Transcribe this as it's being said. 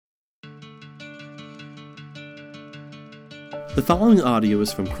The following audio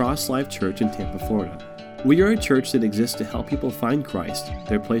is from Cross Life Church in Tampa, Florida. We are a church that exists to help people find Christ,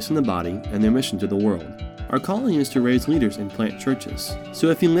 their place in the body, and their mission to the world. Our calling is to raise leaders and plant churches. So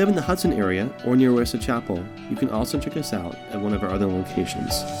if you live in the Hudson area or near West Chapel, you can also check us out at one of our other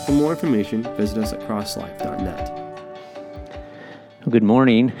locations. For more information, visit us at crosslife.net. Good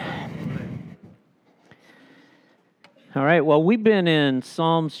morning. All right, well, we've been in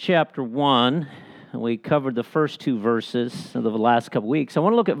Psalms chapter 1, and we covered the first two verses of the last couple weeks. I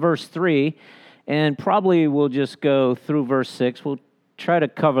want to look at verse 3, and probably we'll just go through verse 6. We'll try to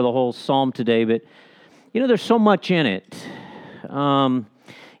cover the whole psalm today, but, there's so much in it. One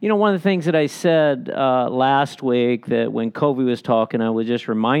of the things that I said last week that when Covey was talking, I was just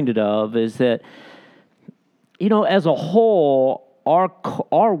reminded of is that, as a whole,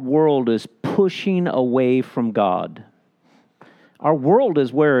 our world is pushing away from God. Our world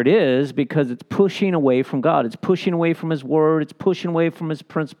is where it is because it's pushing away from God. It's pushing away from His Word. It's pushing away from His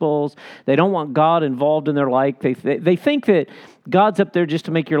principles. They don't want God involved in their life. They think that God's up there just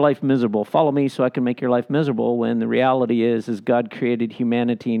to make your life miserable. Follow me so I can make your life miserable, when the reality is God created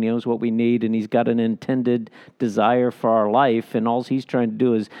humanity and He knows what we need, and He's got an intended desire for our life, and all He's trying to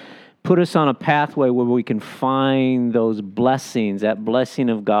do is put us on a pathway where we can find those blessings, that blessing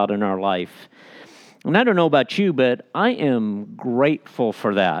of God in our life. And I don't know about you, but I am grateful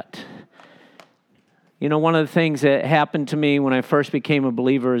for that. One of the things that happened to me when I first became a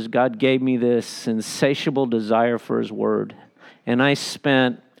believer is God gave me this insatiable desire for His Word. And I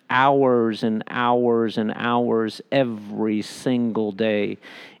spent hours and hours and hours every single day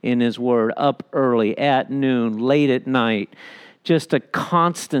in His Word, up early, at noon, late at night. Just a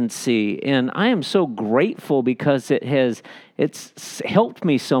constancy, and I am so grateful because it's helped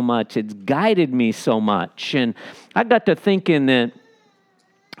me so much. It's guided me so much, and I got to thinking that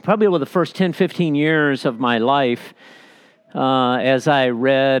probably over the first 10, 15 years of my life, as I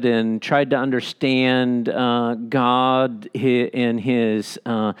read and tried to understand God and His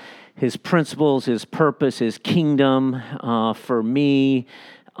principles, His purpose, His kingdom for me,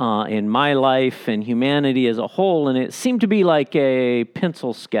 in my life and humanity as a whole, and it seemed to be like a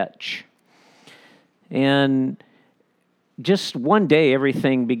pencil sketch. And just one day,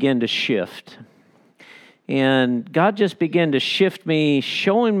 everything began to shift. And God just began to shift me,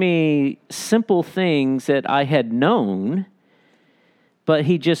 showing me simple things that I had known, but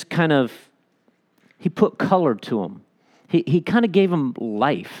He just He put color to them. He kind of gave them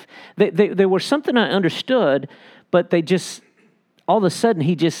life. They were something I understood, but they just... all of a sudden,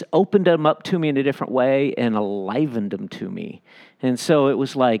 He just opened them up to me in a different way and enlivened them to me. And so it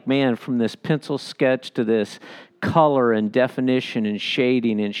was like, man, from this pencil sketch to this color and definition and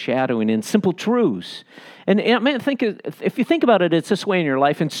shading and shadowing and simple truths. And I mean, if you think about it, it's this way in your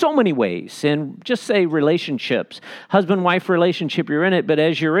life in so many ways. And just say relationships, husband-wife relationship, you're in it, but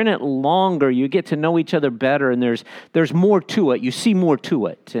as you're in it longer, you get to know each other better, and there's more to it. You see more to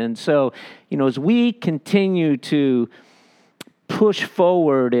it. And so, as we continue to push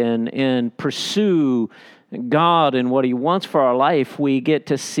forward and pursue God and what He wants for our life, we get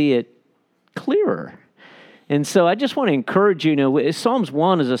to see it clearer. And so I just want to encourage you, Psalms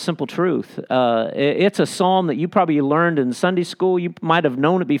 1 is a simple truth. It's a psalm that you probably learned in Sunday school. You might have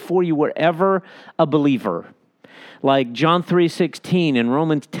known it before you were ever a believer. Like John 3:16 and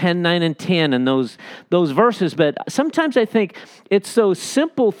Romans 10:9 and 10 and those verses. But sometimes I think it's those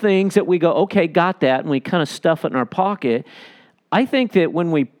simple things that we go, okay, got that, and we kind of stuff it in our pocket. I think that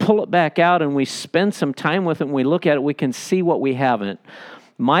when we pull it back out and we spend some time with it and we look at it, we can see what we haven't.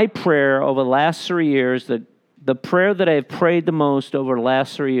 My prayer over the last 3 years, the prayer that I've prayed the most over the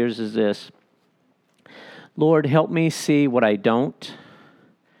last 3 years is this: Lord, help me see what I don't,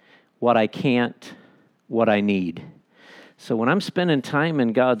 what I can't, what I need. So when I'm spending time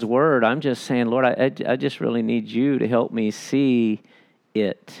in God's Word, I'm just saying, Lord, I just really need You to help me see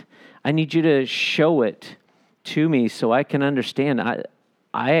it. I need You to show it to me so I can understand.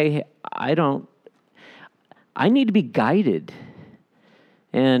 I need to be guided.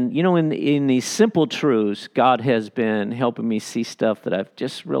 And in these simple truths, God has been helping me see stuff that I've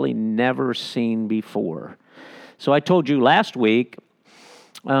just really never seen before. So I told you last week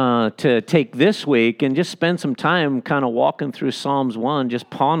to take this week and just spend some time kind of walking through Psalms 1, just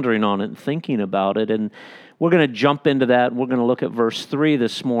pondering on it and thinking about it. And we're going to jump into that. We're going to look at verse 3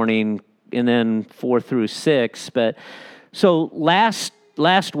 this morning, and then 4 through 6. But so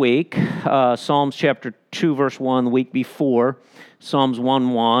last week, Psalms chapter 2, verse 1, the week before, Psalms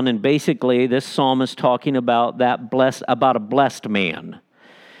 1:1, and basically this psalm is talking about about a blessed man.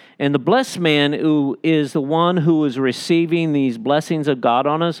 And the blessed man who is the one who is receiving these blessings of God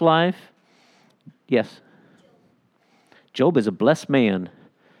on his life. Yes. Job is a blessed man.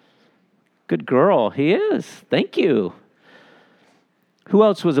 Good girl. He is. Thank you. Who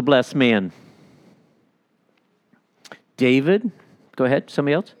else was a blessed man? David. Go ahead.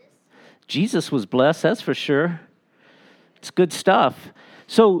 Somebody else? Jesus was blessed, that's for sure. It's good stuff.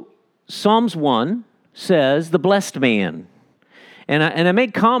 So Psalms 1 says the blessed man. And I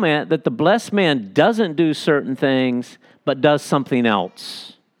made comment that the blessed man doesn't do certain things, but does something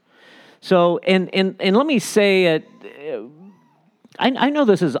else. So, and let me say it, I know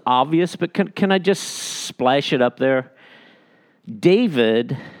this is obvious, but can I just splash it up there?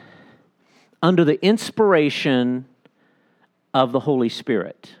 David, under the inspiration of the Holy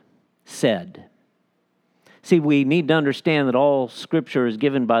Spirit, said. See, we need to understand that all Scripture is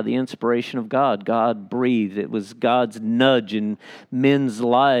given by the inspiration of God. God breathed. It was God's nudge in men's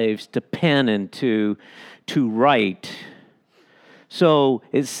lives to pen and to write. So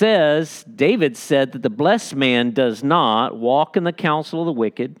it says, David said that the blessed man does not walk in the counsel of the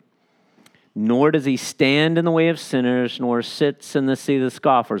wicked, nor does he stand in the way of sinners, nor sits in the seat of the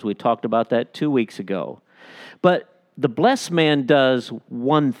scoffers. We talked about that 2 weeks ago. But the blessed man does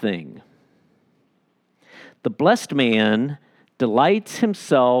one thing. The blessed man delights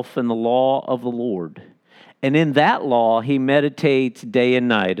himself in the law of the Lord. And in that law, he meditates day and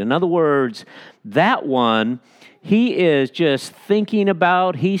night. In other words, that one, he is just thinking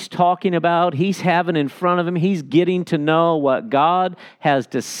about, he's talking about, he's having in front of him, he's getting to know what God has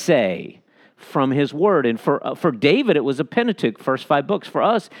to say from his word. And for David, it was a Pentateuch, first 5 books. For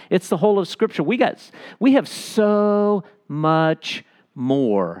us, it's the whole of Scripture. We have so much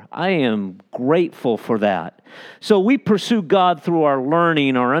more. I am grateful for that. So we pursue God through our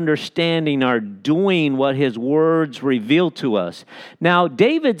learning, our understanding, our doing what his words reveal to us. Now,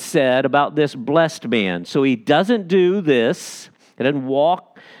 David said about this blessed man, so he doesn't do this, he doesn't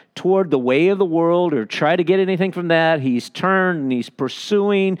walk toward the way of the world or try to get anything from that. He's turned and he's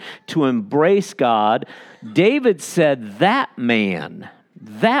pursuing to embrace God. David said that man,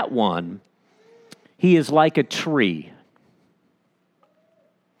 that one, he is like a tree.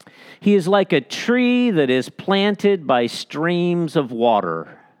 He is like a tree that is planted by streams of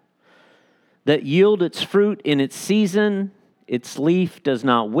water, that yield its fruit in its season, its leaf does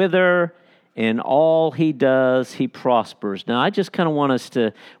not wither, and all he does, he prospers. Now, I just kind of want us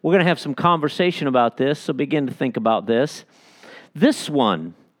to, we're going to have some conversation about this, so begin to think about this. This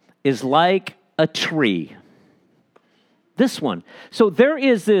one is like a tree. This one. So there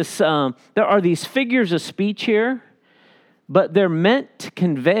is this, there are these figures of speech here, but they're meant to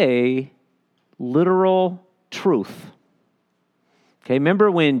convey literal truth. Okay, remember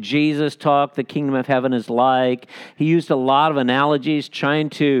when Jesus talked, the kingdom of heaven is like, he used a lot of analogies trying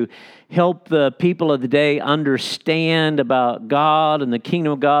to help the people of the day understand about God and the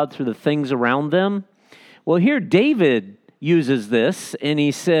kingdom of God through the things around them. Well, here David uses this, and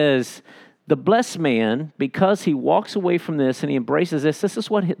he says, the blessed man, because he walks away from this and he embraces this, this is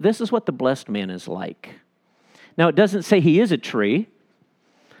what the blessed man is like. Now, it doesn't say he is a tree.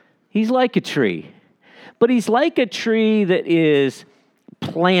 He's like a tree. But he's like a tree that is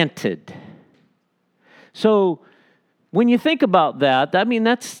planted. So when you think about that, I mean,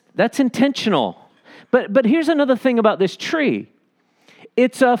 that's intentional. But here's another thing about this tree.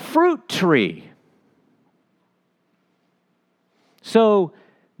 It's a fruit tree. So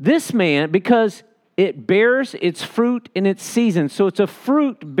this man, because it bears its fruit in its season, so it's a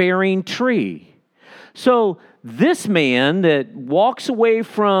fruit-bearing tree. So this man that walks away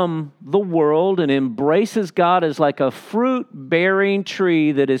from the world and embraces God is like a fruit-bearing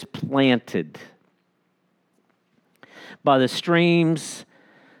tree that is planted by the streams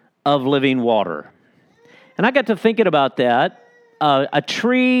of living water. And I got to thinking about that.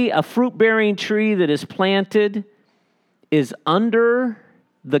 A fruit-bearing tree that is planted is under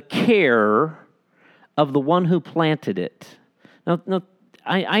the care of the one who planted it. Now,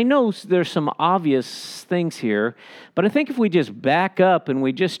 I know there's some obvious things here, but I think if we just back up and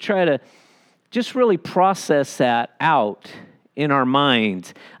we just try to just really process that out in our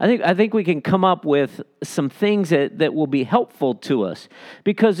minds, I think we can come up with some things that will be helpful to us.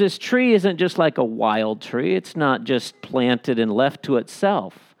 Because this tree isn't just like a wild tree. It's not just planted and left to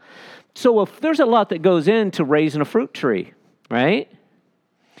itself. So if there's a lot that goes into raising a fruit tree, right?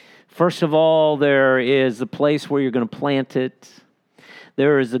 First of all, there is the place where you're going to plant it.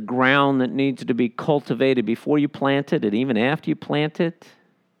 There is a ground that needs to be cultivated before you plant it and even after you plant it.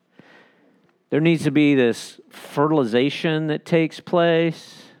 There needs to be this fertilization that takes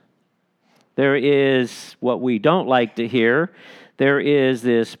place. There is what we don't like to hear. There is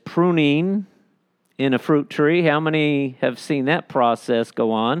this pruning in a fruit tree. How many have seen that process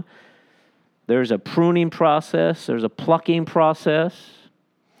go on? There's a pruning process. There's a plucking process.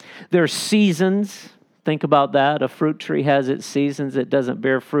 There's seasons. Think about that. A fruit tree has its seasons. It doesn't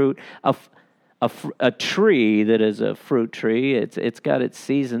bear fruit. A tree that is a fruit tree, it's got its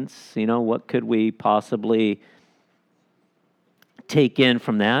seasons. You know, what could we possibly take in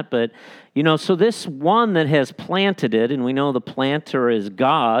from that? But, you know, so this one that has planted it, and we know the planter is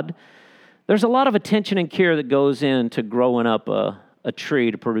God, there's a lot of attention and care that goes into growing up a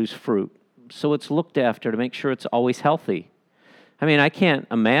tree to produce fruit. So it's looked after to make sure it's always healthy. I mean, I can't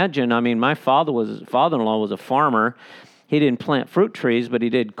imagine. I mean, my father-in-law was a farmer. He didn't plant fruit trees, but he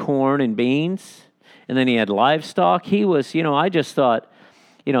did corn and beans, and then he had livestock. He was, you know, I just thought,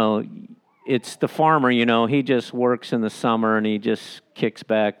 you know, it's the farmer, you know, he just works in the summer and he just kicks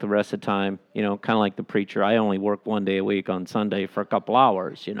back the rest of the time, you know, kind of like the preacher. I only work one day a week on Sunday for a couple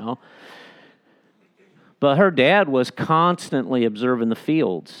hours, you know. But her dad was constantly observing the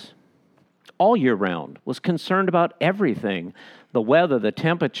fields all year round, was concerned about everything. The weather, the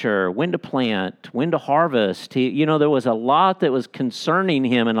temperature, when to plant, when to harvest. You know, there was a lot that was concerning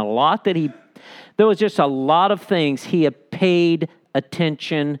him, and there was just a lot of things he had paid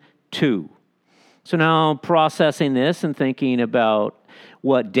attention to. So now processing this and thinking about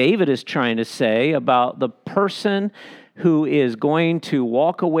what David is trying to say about the person who is going to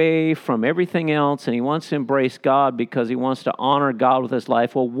walk away from everything else and he wants to embrace God because he wants to honor God with his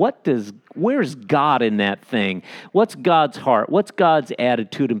life. Well, where's God in that thing? What's God's heart? What's God's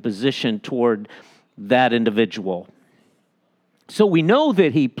attitude and position toward that individual? So we know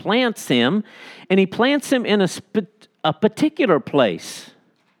that he plants him, and he plants him in a particular place.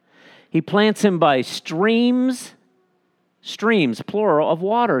 He plants him by streams, plural, of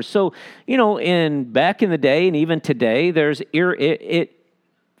water. So, you know, back in the day and even today, there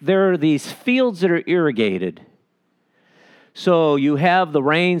are these fields that are irrigated. So you have the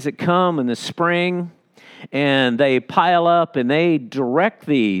rains that come in the spring, and they pile up, and they direct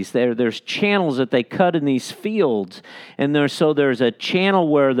these. There's channels that they cut in these fields, and there's a channel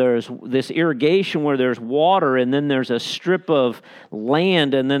where there's this irrigation where there's water, and then there's a strip of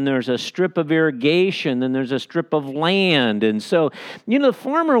land, and then there's a strip of irrigation, then there's a strip of land. And so, you know, the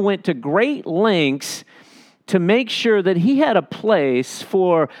farmer went to great lengths to make sure that he had a place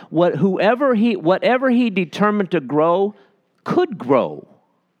for whatever he determined to grow could grow.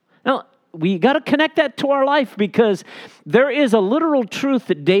 Now, we got to connect that to our life, because there is a literal truth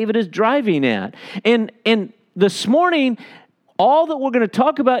that David is driving at. And this morning, all that we're going to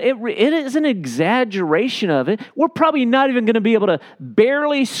talk about, it is an exaggeration of it. We're probably not even going to be able to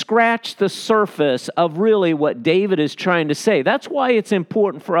barely scratch the surface of really what David is trying to say. That's why it's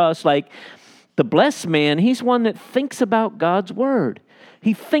important for us, like the blessed man, he's one that thinks about God's word.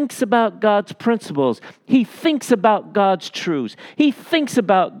 He thinks about God's principles. He thinks about God's truths. He thinks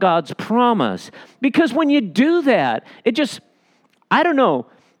about God's promise. Because when you do that, I don't know,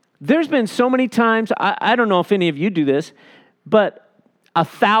 there's been so many times, I don't know if any of you do this, but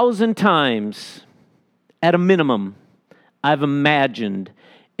 1,000 times at a minimum, I've imagined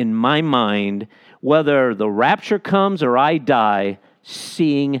in my mind, whether the rapture comes or I die,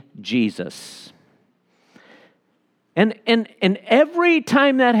 seeing Jesus. And every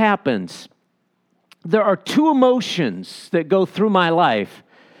time that happens, there are two emotions that go through my life: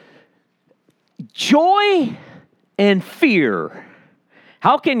 joy and fear.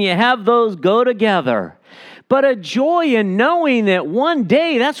 How can you have those go together? But a joy in knowing that one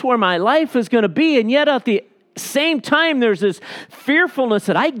day that's where my life is going to be, and yet at the same time there's this fearfulness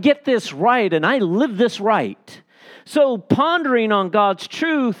that I get this right and I live this right. So pondering on God's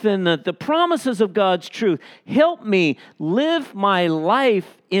truth and the promises of God's truth help me live my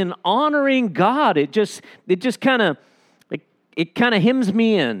life in honoring God. It just kind of hems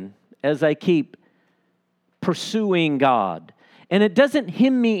me in as I keep pursuing God. And it doesn't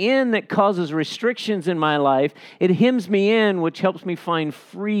hem me in that causes restrictions in my life. It hems me in, which helps me find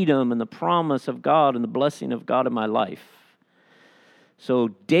freedom and the promise of God and the blessing of God in my life. So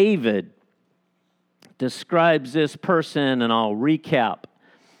David describes this person, and I'll recap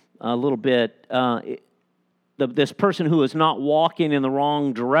a little bit. This person who is not walking in the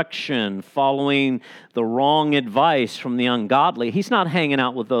wrong direction, following the wrong advice from the ungodly. He's not hanging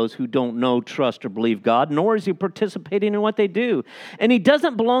out with those who don't know, trust, or believe God, nor is he participating in what they do. And he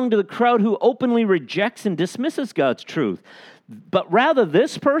doesn't belong to the crowd who openly rejects and dismisses God's truth. But rather,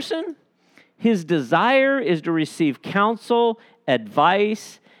 this person, his desire is to receive counsel,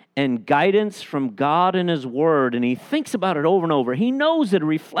 advice, and guidance from God and His Word, and he thinks about it over and over. He knows it,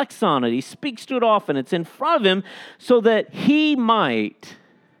 reflects on it, he speaks to it often. It's in front of him so that he might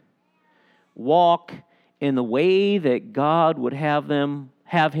walk in the way that God would have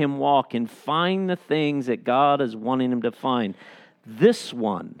have him walk and find the things that God is wanting him to find. This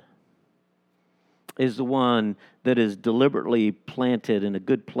one is the one that is deliberately planted in a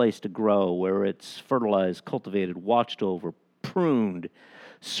good place to grow, where it's fertilized, cultivated, watched over, pruned,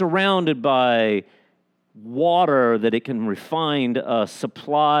 surrounded by water that it can refine a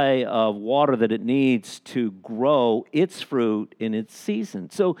supply of water that it needs to grow its fruit in its season.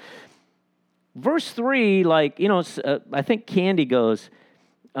 So verse 3, I think Candy goes,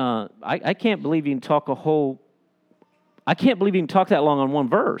 I can't believe you can talk that long on one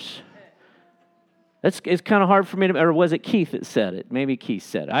verse. It's kind of hard for me to, or was it Keith that said it? Maybe Keith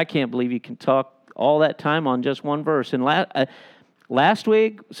said it. I can't believe you can talk all that time on just one verse. And last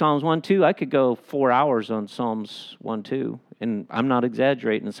week, Psalms 1:2, I could go 4 hours on Psalms 1:2, and I'm not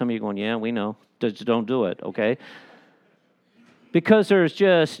exaggerating. And some of you are going, yeah, we know. Just don't do it, okay? Because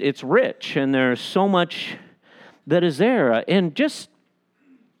it's rich, and there's so much that is there. And just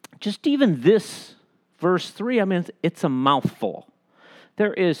even this verse 3, I mean, it's a mouthful.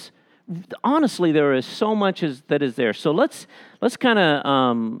 Honestly, there is so much that is there. So let's kind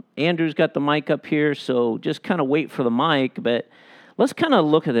of, Andrew's got the mic up here, so just kind of wait for the mic, but let's kind of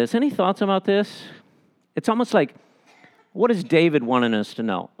look at this. Any thoughts about this? It's almost like, what is David wanting us to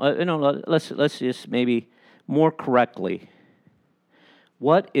know? Let's just maybe more correctly.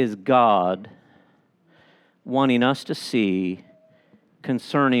 What is God wanting us to see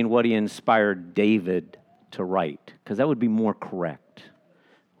concerning what he inspired David to write? Because that would be more correct.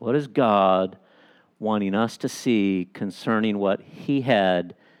 What is God wanting us to see concerning what he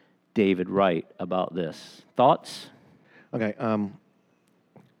had David write about this? Thoughts? Okay,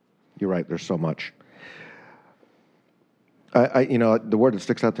 you're right, there's so much. The word that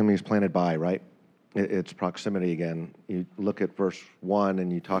sticks out to me is planted by, right? It's proximity again. You look at verse 1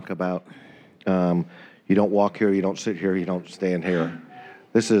 and you talk about you don't walk here, you don't sit here, you don't stand here.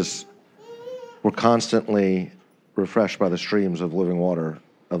 We're constantly refreshed by the streams of living water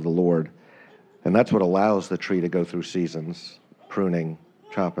of the Lord. And that's what allows the tree to go through seasons, pruning,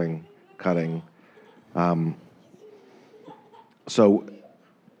 chopping, cutting. So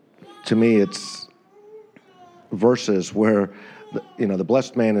to me, it's verses where the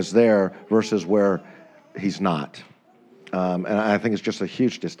blessed man is there versus where he's not. And I think it's just a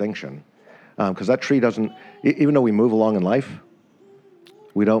huge distinction. Because that tree doesn't, even though we move along in life,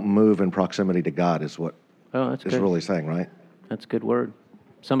 we don't move in proximity to God is what that's is good. really saying, right? That's a good word.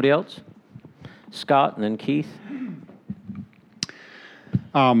 Somebody else? Scott and then Keith.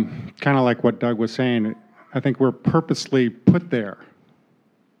 Kind of like what Doug was saying, I think we're purposely put there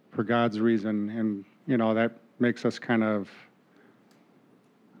for God's reason, and that makes us kind of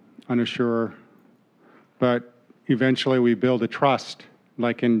unsure. But eventually we build a trust,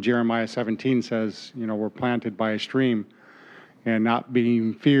 like in Jeremiah 17 says, we're planted by a stream, and not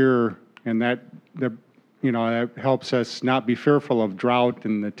being fear, and that helps us not be fearful of drought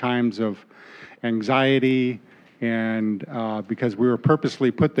and the times of anxiety, and because we were purposely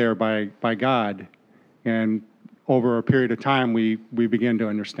put there by God, and over a period of time, we begin to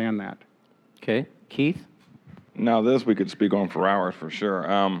understand that. Okay, Keith? Now, this we could speak on for hours for sure.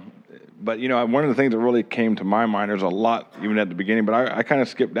 But, one of the things that really came to my mind, there's a lot even at the beginning, but I kind of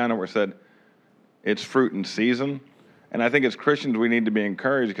skipped down to where it said it's fruit in season. And I think as Christians, we need to be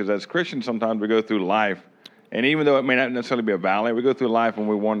encouraged, because as Christians, sometimes we go through life, and even though it may not necessarily be a valley, we go through life and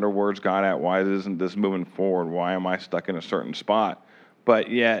we wonder, where's God at? Why isn't this moving forward? Why am I stuck in a certain spot?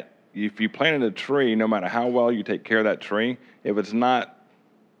 But yet, if you planted a tree, no matter how well you take care of that tree, if it's not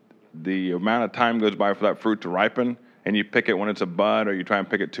the amount of time goes by for that fruit to ripen, and you pick it when it's a bud, or you try and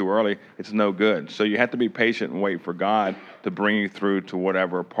pick it too early, it's no good. So you have to be patient and wait for God to bring you through to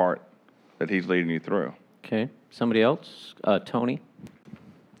whatever part that he's leading you through. Okay. Somebody else? Tony?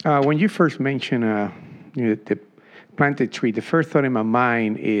 When you first mentioned the planted tree, the first thought in my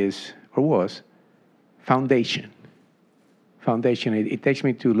mind was foundation. Foundation. It takes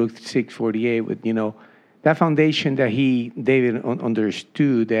me to Luke 6:48 with, that foundation that David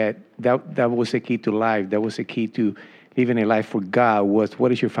understood that was the key to life. That was the key to living a life for God, was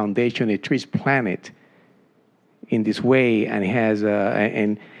what is your foundation? The tree is planted in this way, and it has,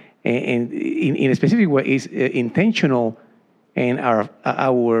 and in a specific way, is intentional, and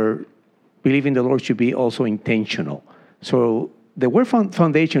our belief in the Lord should be also intentional. So the word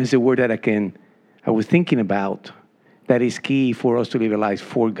foundation is the word that I was thinking about, that is key for us to live a life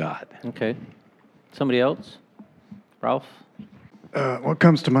for God. Okay. Somebody else? Ralph? What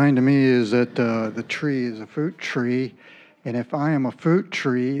comes to mind to me is that the tree is a fruit tree, and if I am a fruit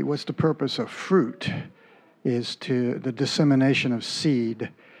tree, what's the purpose of fruit? Is to the dissemination of seed.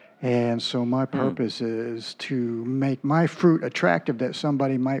 And so my purpose is to make my fruit attractive that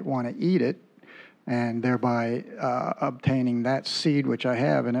somebody might want to eat it, and thereby obtaining that seed which I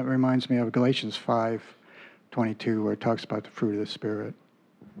have. And it reminds me of Galatians 5:22, where it talks about the fruit of the Spirit.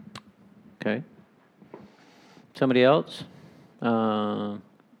 Okay. Somebody else? Go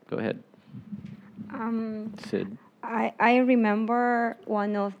ahead. Sid. I remember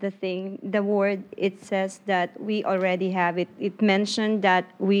one of the word, it says that we already have it. It mentioned that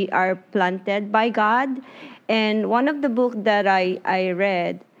we are planted by God. And one of the book that I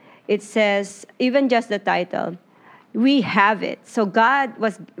read, it says, even just the title, we have it. So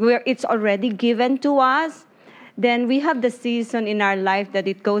it's already given to us. Then we have the season in our life that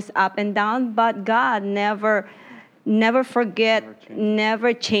it goes up and down, but God never forget,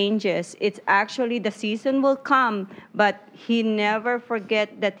 never changes. It's actually the season will come, but He never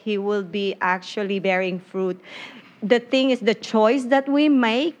forget that He will be actually bearing fruit. The thing is the choice that we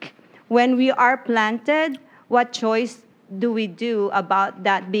make when we are planted. What choice do we do about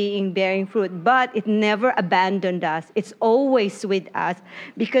that bearing fruit? But it never abandoned us. It's always with us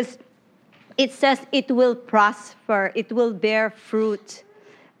because it says it will prosper. It will bear fruit.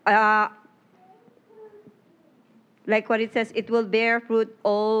 Like what it says, it will bear fruit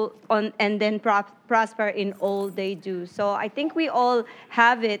and then prosper in all they do. So I think we all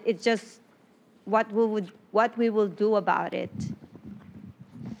have it. It's just what we will do about it.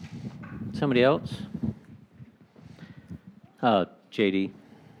 Somebody else? JD.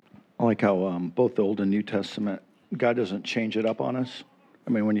 I like how both the Old and New Testament, God doesn't change it up on us. I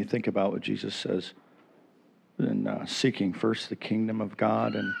mean, when you think about what Jesus says, in seeking first the kingdom of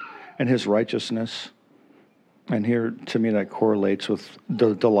God and His righteousness. And here, to me, that correlates with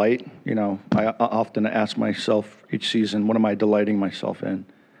the delight. You know, I often ask myself each season, what am I delighting myself in?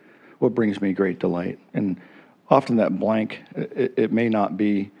 What brings me great delight? And often that blank, it may not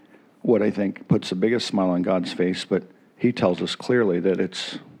be what I think puts the biggest smile on God's face, but He tells us clearly that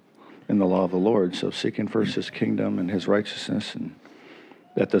it's in the law of the Lord. So seeking first His kingdom and His righteousness, and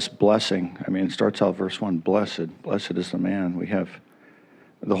that this blessing, I mean, it starts out verse 1, blessed is the man. We have,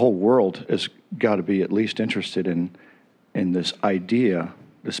 the whole world has got to be at least interested in this idea,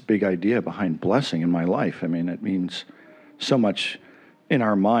 this big idea behind blessing in my life. I mean, it means so much in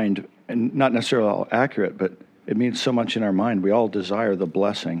our mind, and not necessarily all accurate, but it means so much in our mind. We all desire the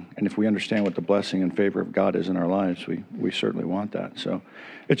blessing, and if we understand what the blessing in favor of God is in our lives, we certainly want that. So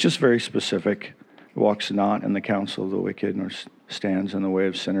it's just very specific. It walks not in the counsel of the wicked, nor stands in the way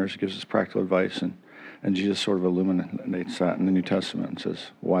of sinners. It gives us practical advice, and Jesus sort of illuminates that in the New Testament and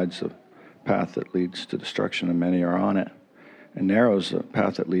says, wide's the path that leads to destruction, and many are on it, and narrow's the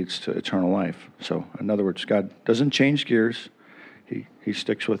path that leads to eternal life. So, in other words, God doesn't change gears. He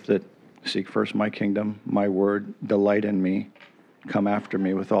sticks with it. Seek first my kingdom, my word, delight in me, come after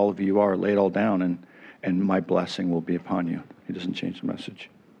me with all of you are, lay it all down, and my blessing will be upon you. He doesn't change the message.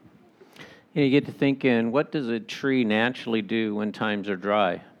 You get to thinking, what does a tree naturally do when times are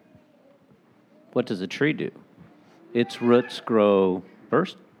dry? What does a tree do? Its roots grow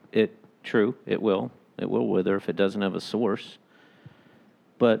first. True, it will wither if it doesn't have a source.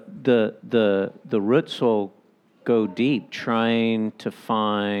 But the roots will go deep trying to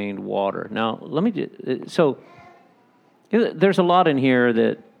find water. Now, so there's a lot in here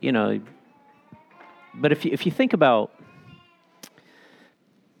that, you know, but if you think about,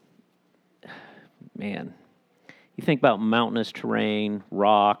 man, you think about mountainous terrain,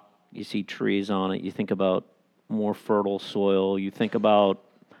 rock, you see trees on it, you think about more fertile soil, you think about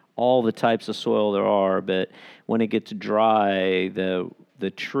all the types of soil there are, but when it gets dry, the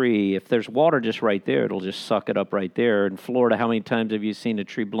tree, if there's water just right there, it'll just suck it up right there. In Florida, how many times have you seen a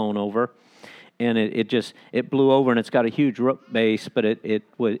tree blown over? And it blew over, and it's got a huge root base, but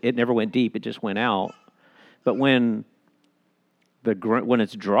it never went deep, it just went out. But when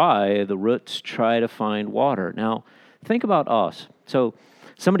it's dry, the roots try to find water. Now, think about us. So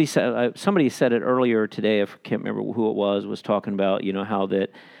somebody said it earlier today, I can't remember who it was talking about, you know, how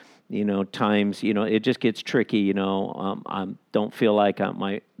that, you know, times, you know, it just gets tricky, you know, I don't feel like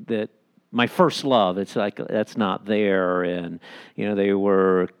my first love, it's like that's not there, and, you know, they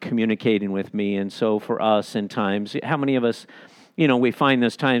were communicating with me, and so for us in times, how many of us, you know, we find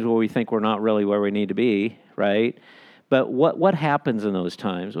those times where we think we're not really where we need to be, right? But what happens in those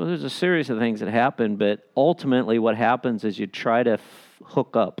times? Well, there's a series of things that happen, but ultimately what happens is you try to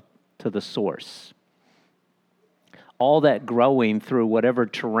hook up to the source. All that growing through whatever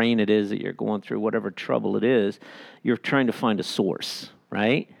terrain it is that you're going through, whatever trouble it is, you're trying to find a source,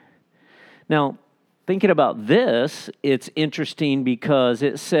 right? Now, thinking about this, it's interesting because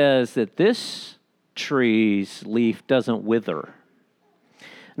it says that this tree's leaf doesn't wither.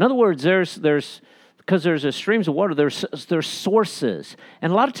 In other words, because there's streams of water, there's sources.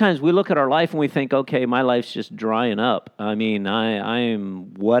 And a lot of times we look at our life and we think, okay, my life's just drying up. I mean,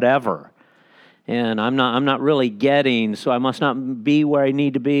 I'm whatever. And I'm not really getting, so I must not be where I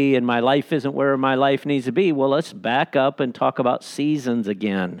need to be, and my life isn't where my life needs to be. Well, let's back up and talk about seasons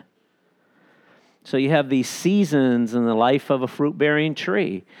again. So you have these seasons in the life of a fruit-bearing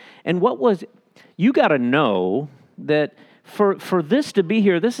tree. And you got to know that for this to be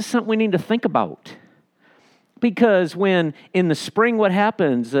here, this is something we need to think about. Because when in the spring, what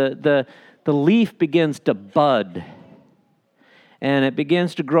happens? The leaf begins to bud. And it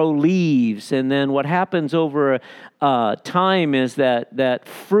begins to grow leaves. And then what happens over time is that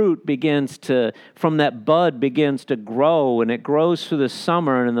fruit from that bud begins to grow. And it grows through the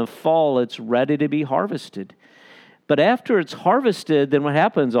summer. And in the fall, it's ready to be harvested. But after it's harvested, then what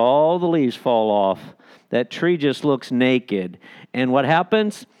happens? All the leaves fall off. That tree just looks naked. And what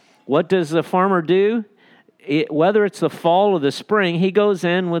happens? What does the farmer do? Whether it's the fall or the spring, he goes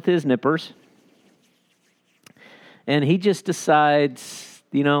in with his nippers. And he just decides,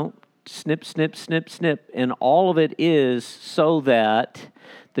 snip, snip, snip, snip. And all of it is so that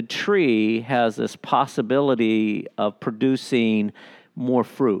the tree has this possibility of producing more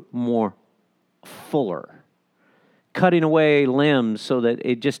fruit, more fuller. Cutting away limbs so that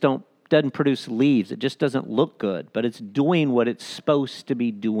it just doesn't produce leaves. It just doesn't look good, but it's doing what it's supposed to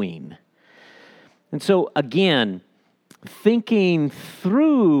be doing. And so, again, thinking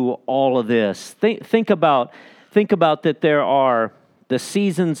through all of this, think about that there are the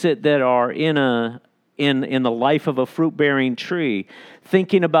seasons that are in the life of a fruit-bearing tree.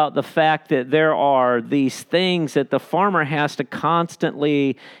 Thinking about the fact that there are these things that the farmer has to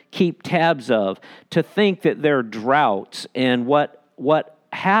constantly keep tabs of. To think that there are droughts and what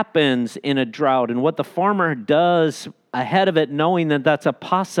happens in a drought and what the farmer does ahead of it, knowing that that's a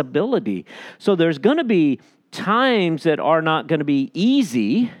possibility. So there's going to be times that are not going to be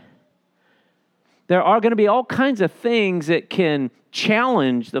easy. There are going to be all kinds of things that can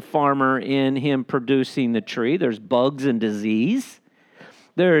challenge the farmer in him producing the tree. There's bugs and disease.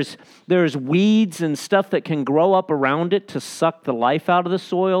 There's weeds and stuff that can grow up around it to suck the life out of the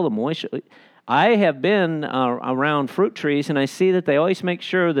soil, the moisture. I have been around fruit trees, and I see that they always make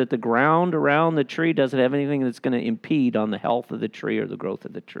sure that the ground around the tree doesn't have anything that's going to impede on the health of the tree or the growth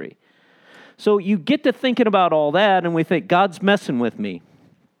of the tree. So you get to thinking about all that, and we think, God's messing with me.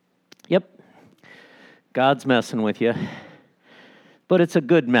 Yep, God's messing with you. But it's a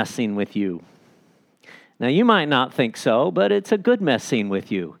good messing with you. Now, you might not think so, but it's a good messing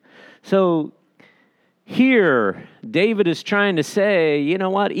with you. So here, David is trying to say, you know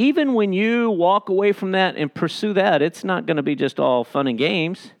what? Even when you walk away from that and pursue that, it's not going to be just all fun and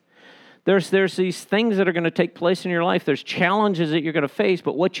games. There's these things that are going to take place in your life. There's challenges that you're going to face.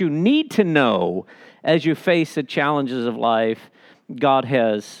 But what you need to know as you face the challenges of life, God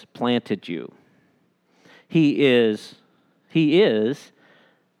has planted you. He is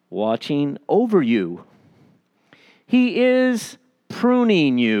watching over you. He is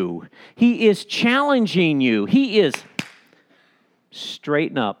pruning you. He is challenging you. He is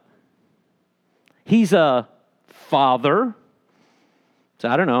straighten up. He's a father. So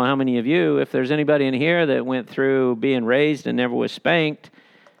I don't know how many of you, if there's anybody in here that went through being raised and never was spanked,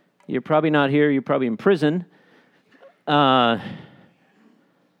 you're probably not here. You're probably in prison. There's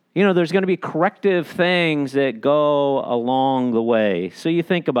going to be corrective things that go along the way. So you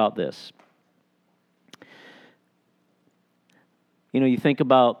think about this. You think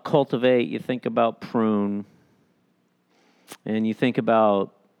about cultivate, you think about prune, and you think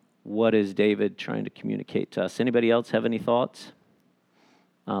about what is David trying to communicate to us. Anybody else have any thoughts?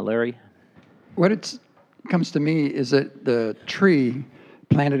 Larry? What comes to me is that the tree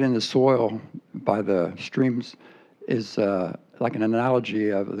planted in the soil by the streams is like an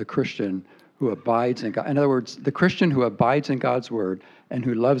analogy of the Christian who abides in God. In other words, the Christian who abides in God's word and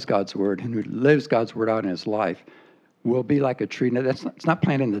who loves God's word and who lives God's word out in his life will be like a tree. Now, it's not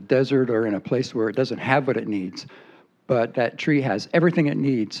planted in the desert or in a place where it doesn't have what it needs, but that tree has everything it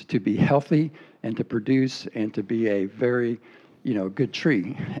needs to be healthy and to produce and to be a very, good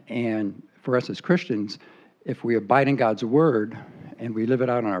tree. And for us as Christians, if we abide in God's word and we live it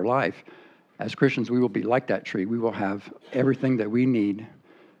out in our life, as Christians, we will be like that tree. We will have everything that we need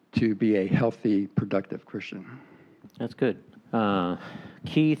to be a healthy, productive Christian. That's good.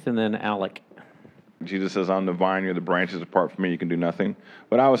 Keith and then Alec. Jesus says, I'm the vine, you're the branches. Apart from me, you can do nothing.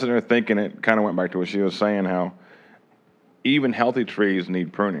 But I was sitting there thinking, it kind of went back to what she was saying, how even healthy trees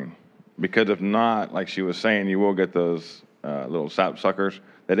need pruning. Because if not, like she was saying, you will get those little sap suckers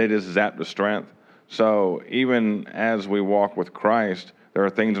that they just zap the strength. So even as we walk with Christ, there are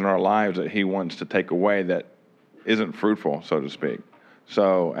things in our lives that he wants to take away that isn't fruitful, so to speak.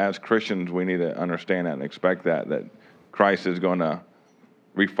 So as Christians, we need to understand that and expect that Christ is going to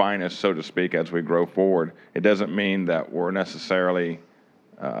refine us, so to speak, as we grow forward. It doesn't mean that we're necessarily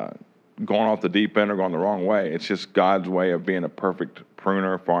going off the deep end or going the wrong way. It's just God's way of being a perfect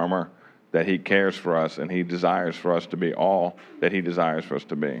pruner, farmer, that he cares for us and he desires for us to be all that he desires for us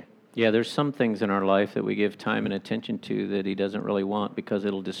to be. Yeah, there's some things in our life that we give time and attention to that he doesn't really want because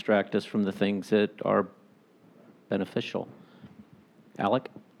it'll distract us from the things that are beneficial. Alec?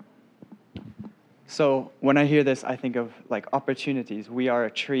 So when I hear this, I think of like opportunities. We are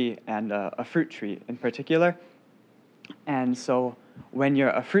a tree and a fruit tree in particular. And so when you're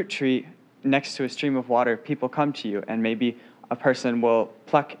a fruit tree next to a stream of water, people come to you and maybe a person will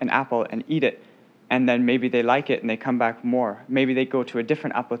pluck an apple and eat it. And then maybe they like it and they come back more. Maybe they go to a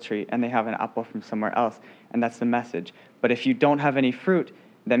different apple tree and they have an apple from somewhere else. And that's the message. But if you don't have any fruit,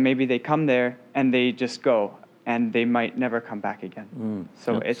 then maybe they come there and they just go. And they might never come back again.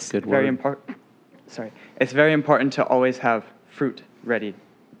 So it's very important. It's very important to always have fruit ready.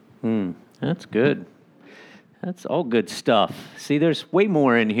 That's good. That's all good stuff. See, there's way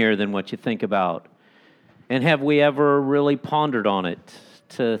more in here than what you think about. And have we ever really pondered on it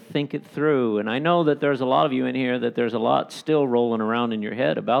to think it through? And I know that there's a lot of you in here that there's a lot still rolling around in your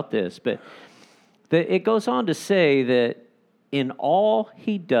head about this. But it goes on to say that in all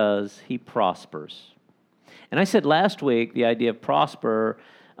he does, he prospers. And I said last week, the idea of prosper,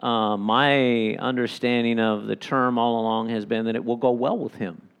 my understanding of the term all along has been that it will go well with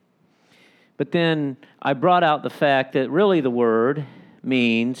him. But then I brought out the fact that really the word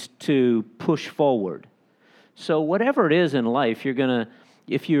means to push forward. So whatever it is in life, you're gonna,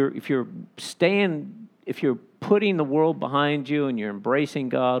 if you're putting the world behind you and you're embracing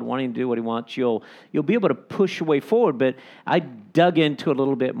God, wanting to do what he wants, you'll be able to push your way forward. But I dug into it a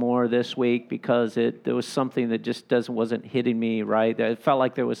little bit more this week because there was something that just wasn't hitting me right. It felt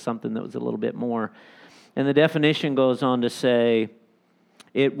like there was something that was a little bit more. And the definition goes on to say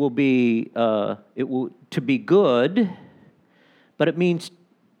it will to be good, but it means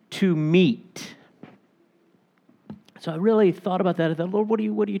to meet. So I really thought about that. I thought, Lord, what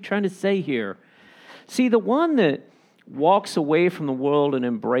are you trying to say here? See, the one that walks away from the world and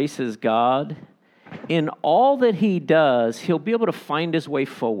embraces God, in all that he does, he'll be able to find his way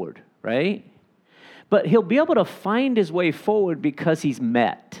forward, right? But he'll be able to find his way forward because he's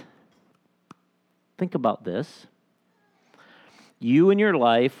met. Think about this. You in your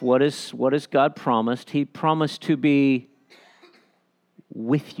life, what is God promised? He promised to be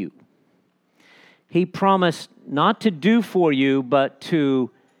with you. He promised not to do for you, but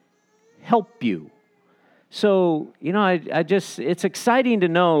to help you. So, it's exciting to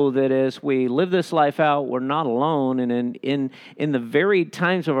know that as we live this life out, we're not alone, and in the varied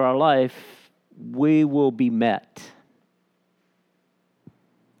times of our life, we will be met.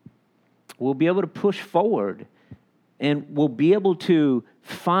 We'll be able to push forward, and we'll be able to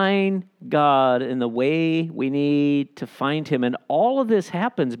find God in the way we need to find him. And all of this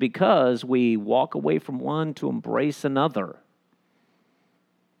happens because we walk away from one to embrace another.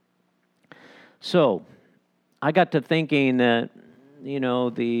 So, I got to thinking that,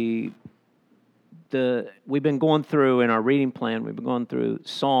 we've been going through in our reading plan, we've been going through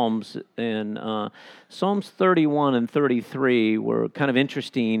Psalms, and Psalms 31 and 33 were kind of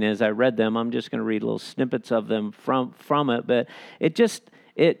interesting as I read them. I'm just going to read little snippets of them from it, but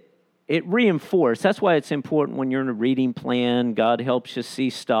it reinforced. That's why it's important when you're in a reading plan, God helps you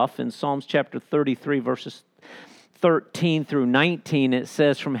see stuff. In Psalms chapter 33, verses 13 through 19, it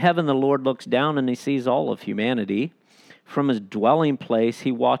says, "From heaven the Lord looks down and he sees all of humanity. From his dwelling place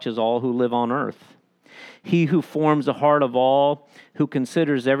he watches all who live on earth. He who forms the heart of all, who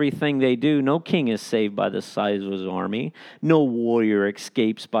considers everything they do. No king is saved by the size of his army. No warrior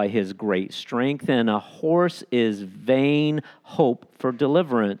escapes by his great strength. And a horse is vain hope for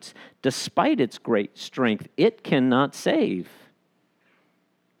deliverance. Despite its great strength, it cannot save.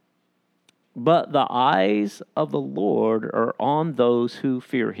 But the eyes of the Lord are on those who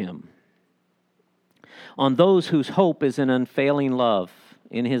fear him, on those whose hope is in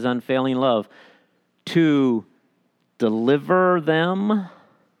his unfailing love, to deliver them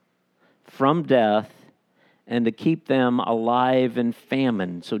from death and to keep them alive in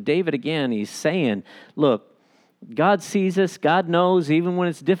famine." So David, again, he's saying, look, God sees us. God knows even when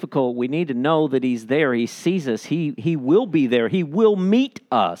it's difficult, we need to know that he's there. He sees us. He will be there. He will meet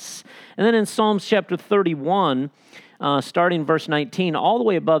us. And then in Psalms chapter 31, starting verse 19, all the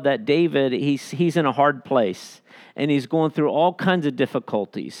way above that, David, he's in a hard place. And he's going through all kinds of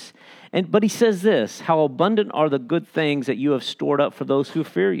difficulties. But he says this, how abundant are the good things that you have stored up for those who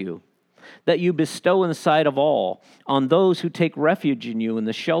fear you, that you bestow in the sight of all. On those who take refuge in you, in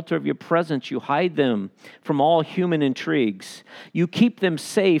the shelter of your presence, you hide them from all human intrigues. You keep them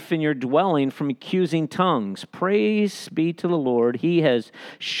safe in your dwelling from accusing tongues. Praise be to the Lord. He has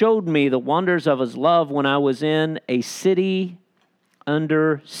showed me the wonders of his love when I was in a city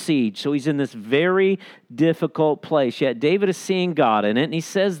under siege. So he's in this very difficult place. Yet David is seeing God in it, and he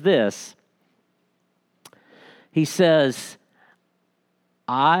says this. He says,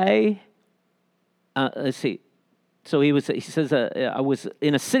 let's see. So he says, I was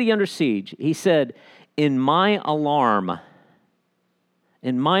in a city under siege. He said, in my alarm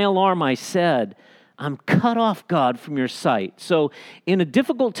I said, I'm cut off, God, from your sight. So in a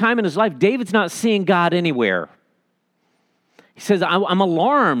difficult time in his life, David's not seeing God anywhere. He says, I'm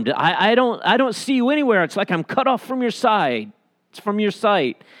alarmed. I don't see you anywhere. It's like I'm cut off from your side. It's from your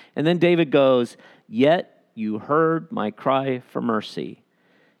sight. And then David goes, yet you heard my cry for mercy.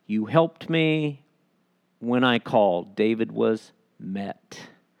 You helped me when I called. David was met.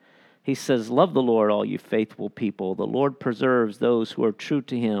 He says, love the Lord, all you faithful people. The Lord preserves those who are true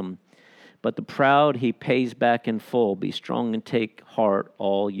to him, but the proud he pays back in full. Be strong and take heart,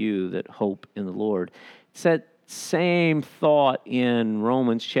 all you that hope in the Lord. It's that same thought in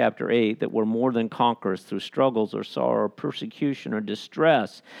Romans chapter 8, that we're more than conquerors through struggles or sorrow or persecution or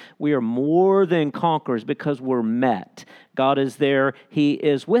distress. We are more than conquerors because we're met. God is there. He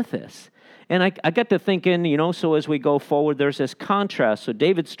is with us. And I got to thinking, so as we go forward, there's this contrast. So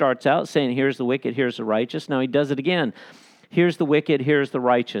David starts out saying, here's the wicked, here's the righteous. Now he does it again. Here's the wicked, here's the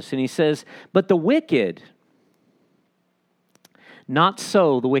righteous. And he says, but the wicked, not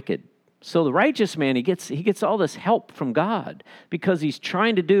so the wicked. So the righteous man, he gets all this help from God because he's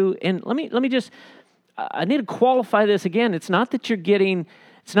trying to do, and let me just, I need to qualify this again. It's not that you're batting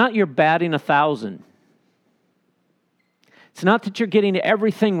 1,000. It's not that you're getting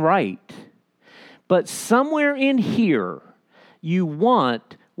everything right. But somewhere in here, you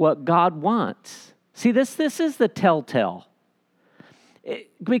want what God wants. See, this is the telltale.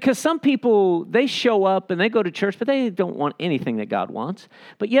 Because some people, they show up and they go to church, but they don't want anything that God wants.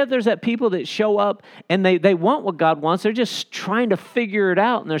 But yet there's that people that show up and they want what God wants. They're just trying to figure it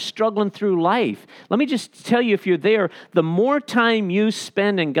out and they're struggling through life. Let me just tell you, if you're there, the more time you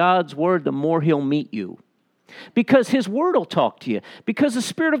spend in God's Word, the more He'll meet you. Because His Word will talk to you. Because the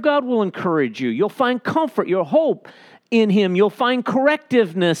Spirit of God will encourage you. You'll find comfort, your hope in Him. You'll find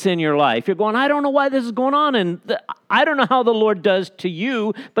correctiveness in your life. You're going, I don't know why this is going on, and I don't know how the Lord does to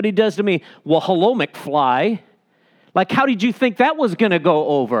you, but He does to me. Well, hello, McFly. Like, how did you think that was going to go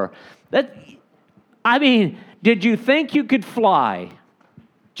over? Did you think you could fly?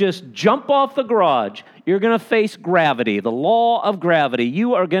 Just jump off the garage. You're going to face gravity, the law of gravity.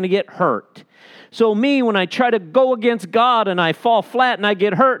 You are going to get hurt. So me, when I try to go against God and I fall flat and I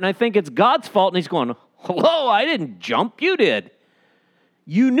get hurt and I think it's God's fault, and He's going, hello, I didn't jump, you did.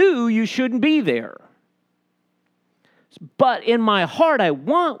 You knew you shouldn't be there. But in my heart, I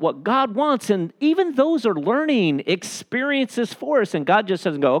want what God wants, and even those are learning experiences for us, and God just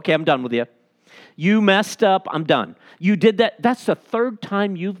doesn't go, okay, I'm done with you. You messed up, I'm done. You did that, that's the third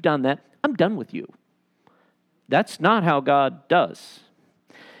time you've done that, I'm done with you. That's not how God does.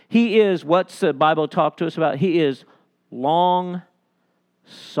 He is, what's the Bible talk to us about? He is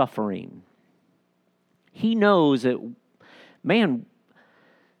long-suffering. He knows that, man,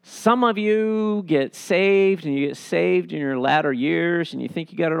 some of you get saved, and you get saved in your latter years, and you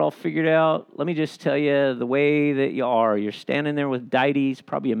think you got it all figured out. Let me just tell you the way that you are. You're standing there with dites,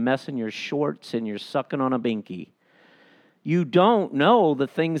 probably a mess in your shorts, and you're sucking on a binky. You don't know the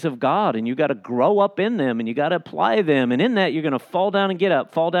things of God, and you got to grow up in them, and you got to apply them. And in that, you're going to fall down and get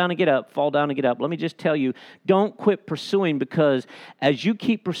up, fall down and get up, fall down and get up. Let me just tell you, don't quit pursuing, because as you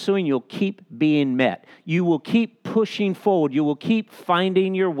keep pursuing, you'll keep being met. You will keep pushing forward. You will keep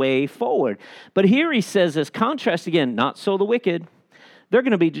finding your way forward. But here he says this contrast again, not so the wicked. They're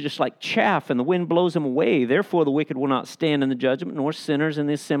going to be just like chaff, and the wind blows them away. Therefore, the wicked will not stand in the judgment, nor sinners in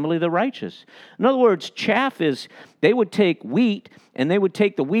the assembly of the righteous. In other words, chaff is, they would take wheat, and they would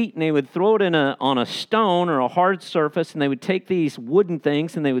take the wheat, and they would throw it on a stone or a hard surface, and they would take these wooden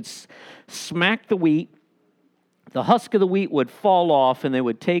things, and they would smack the wheat. The husk of the wheat would fall off, and they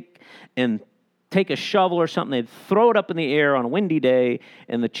would take a shovel or something, they'd throw it up in the air on a windy day,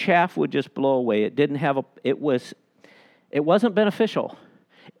 and the chaff would just blow away. It wasn't beneficial.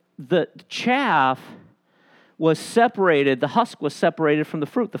 The chaff was separated, the husk was separated from the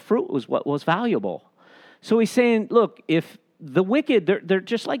fruit. The fruit was what was valuable. So he's saying, look, if the wicked, they're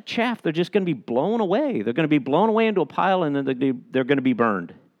just like chaff. They're just going to be blown away. They're going to be blown away into a pile, and then they're going to be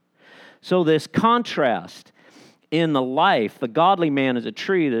burned. So this contrast in the life, the godly man is a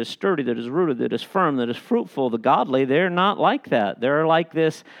tree that is sturdy, that is rooted, that is firm, that is fruitful. The godly, they're not like that. They're like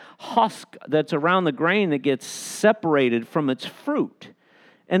this husk that's around the grain that gets separated from its fruit.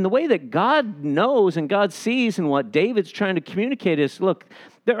 And the way that God knows and God sees and what David's trying to communicate is, look,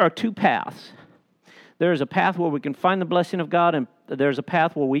 there are two paths. There's a path where we can find the blessing of God, and there's a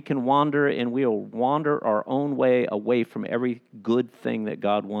path where we can wander, and we'll wander our own way away from every good thing that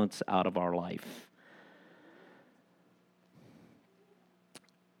God wants out of our life.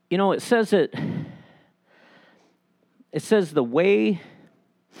 You know, it says the way,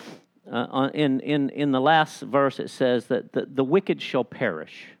 in the last verse, it says that the wicked shall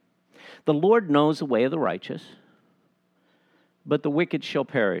perish. The Lord knows the way of the righteous, but the wicked shall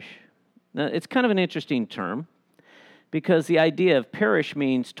perish. Now, it's kind of an interesting term, because the idea of perish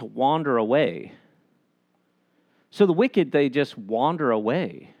means to wander away. So the wicked, they just wander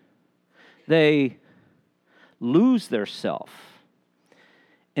away. They lose their self.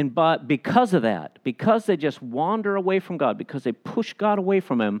 And because of that, because they just wander away from God, because they push God away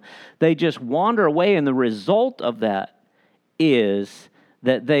from Him, they just wander away, and the result of that is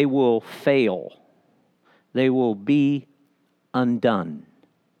that they will fail. They will be undone.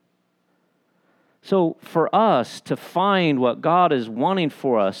 So for us to find what God is wanting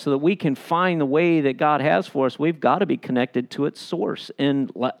for us so that we can find the way that God has for us, we've got to be connected to its source.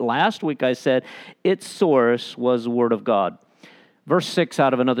 And last week I said its source was the Word of God. Verse 6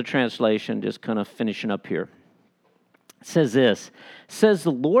 out of another translation, just kind of finishing up here. It says this, it says,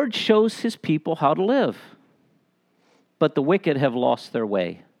 the Lord shows His people how to live, but the wicked have lost their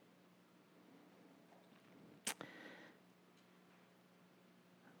way.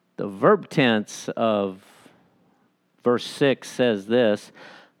 The verb tense of verse 6 says this,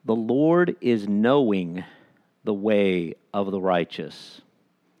 the Lord is knowing the way of the righteous.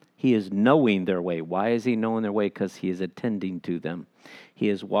 He is knowing their way. Why is He knowing their way? Because He is attending to them. He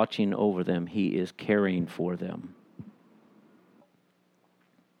is watching over them. He is caring for them.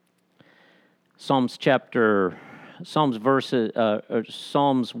 Psalms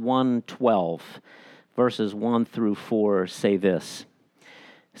 112, verses 1 through 4 say this.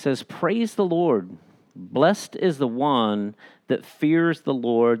 It says, praise the Lord. Blessed is the one that fears the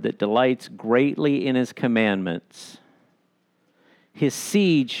Lord, that delights greatly in His commandments. His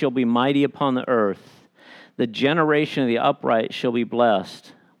seed shall be mighty upon the earth. The generation of the upright shall be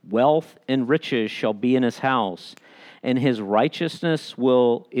blessed. Wealth and riches shall be in His house, and His righteousness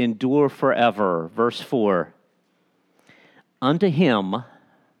will endure forever. Verse 4. Unto Him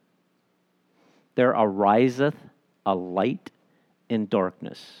there ariseth a light in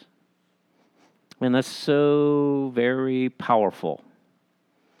darkness. And that's so very powerful.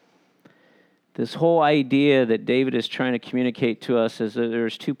 This whole idea that David is trying to communicate to us is that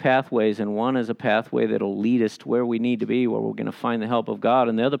there's two pathways, and one is a pathway that will lead us to where we need to be, where we're going to find the help of God,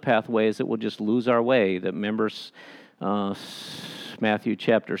 and the other pathway is that we'll just lose our way. That remembers Matthew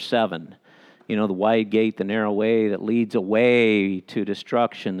chapter 7. You know, the wide gate, the narrow way that leads away to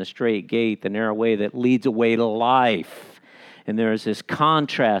destruction, the straight gate, the narrow way that leads away to life. And there's this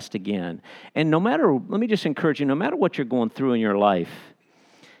contrast again. And let me just encourage you, no matter what you're going through in your life,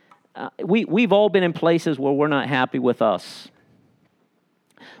 we've all been in places where we're not happy with us.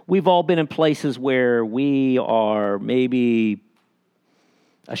 We've all been in places where we are maybe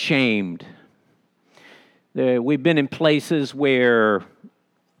ashamed. We've been in places where,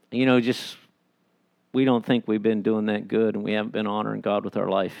 just we don't think we've been doing that good, and we haven't been honoring God with our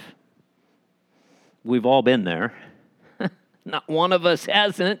life. We've all been there. Not one of us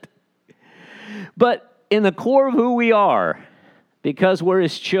hasn't. But in the core of who we are, because we're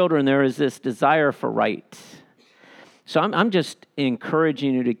His children, there is this desire for right. So I'm just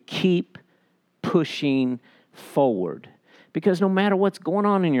encouraging you to keep pushing forward. Because no matter what's going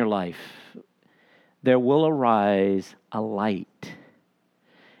on in your life, there will arise a light.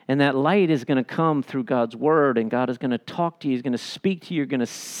 And that light is going to come through God's Word, and God is going to talk to you. He's going to speak to you. You're going to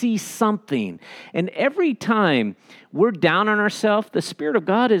see something. And every time we're down on ourselves, the Spirit of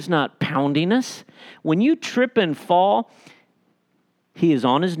God is not pounding us. When you trip and fall, He is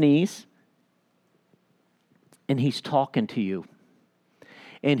on His knees, and He's talking to you.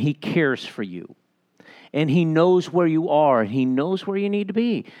 And He cares for you. And He knows where you are, and He knows where you need to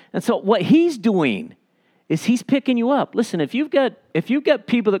be. And so what He's doing is He's picking you up. Listen, if you've got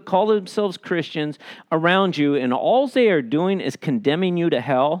people that call themselves Christians around you, and all they are doing is condemning you to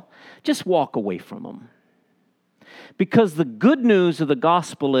hell, just walk away from them. Because the good news of the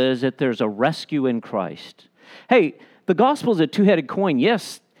gospel is that there's a rescue in Christ. Hey, the gospel is a two-headed coin.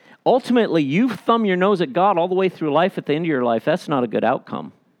 Yes, ultimately, you thumb your nose at God all the way through life. At the end of your life, that's not a good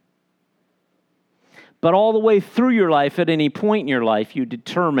outcome. But all the way through your life, at any point in your life, you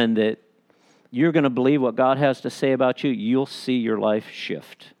determine that you're going to believe what God has to say about you, you'll see your life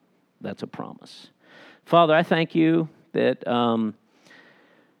shift. That's a promise. Father, I thank you that I'm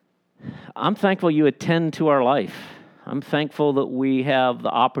thankful you attend to our life. I'm thankful that we have the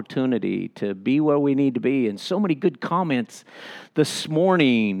opportunity to be where we need to be. And so many good comments this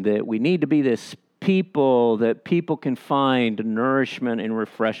morning that we need to be this people that people can find nourishment and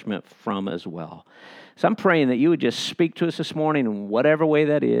refreshment from as well. So I'm praying that you would just speak to us this morning in whatever way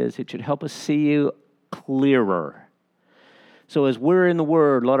that is. It should help us see you clearer. So as we're in the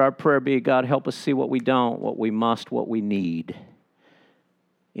Word, let our prayer be, God, help us see what we don't, what we must, what we need.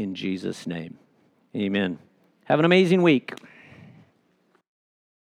 In Jesus' name, amen. Have an amazing week.